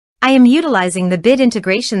I am utilizing the Bit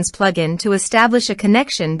Integrations plugin to establish a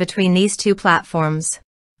connection between these two platforms.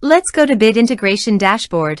 Let's go to Bit Integration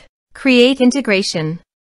Dashboard. Create integration.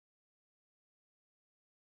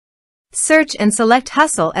 Search and select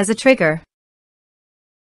Hustle as a trigger.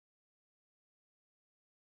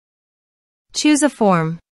 Choose a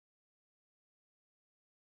form.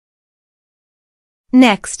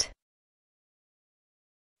 Next,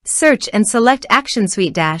 search and select Action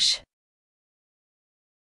SuiteDash.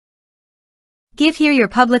 Give here your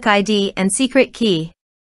public ID and secret key.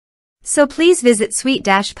 So please visit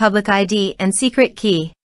SuiteDash public ID and secret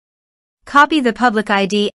key. Copy the public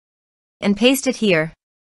ID and paste it here.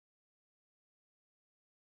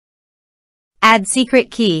 Add secret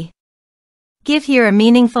key. Give here a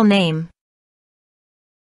meaningful name.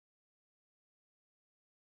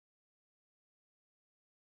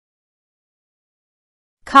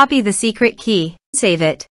 Copy the secret key, save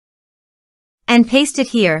it, and paste it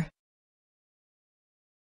here.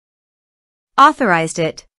 Authorized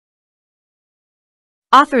it.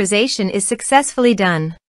 Authorization is successfully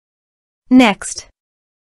done. Next,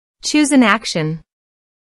 choose an action.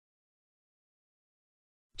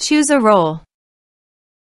 Choose a role.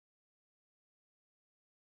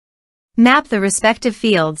 Map the respective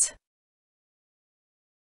fields.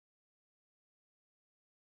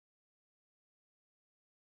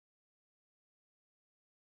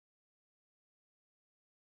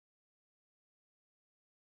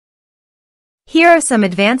 Here are some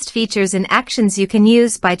advanced features and actions you can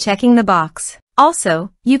use by checking the box.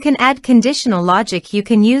 Also, you can add conditional logic you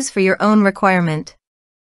can use for your own requirement.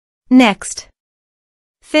 Next,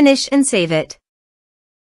 finish and save it.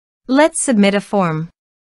 Let's submit a form.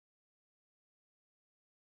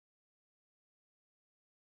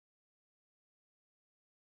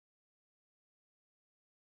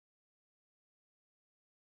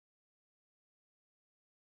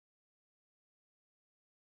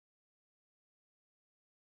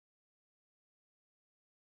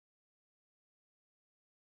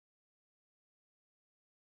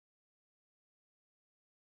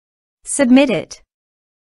 Submit it.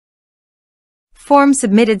 Form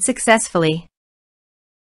submitted successfully.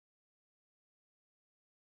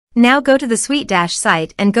 Now go to the SuiteDash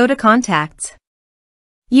site and go to Contacts.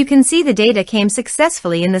 You can see the data came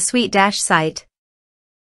successfully in the SuiteDash site.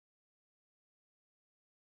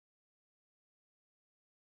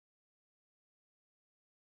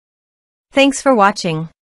 Thanks for watching.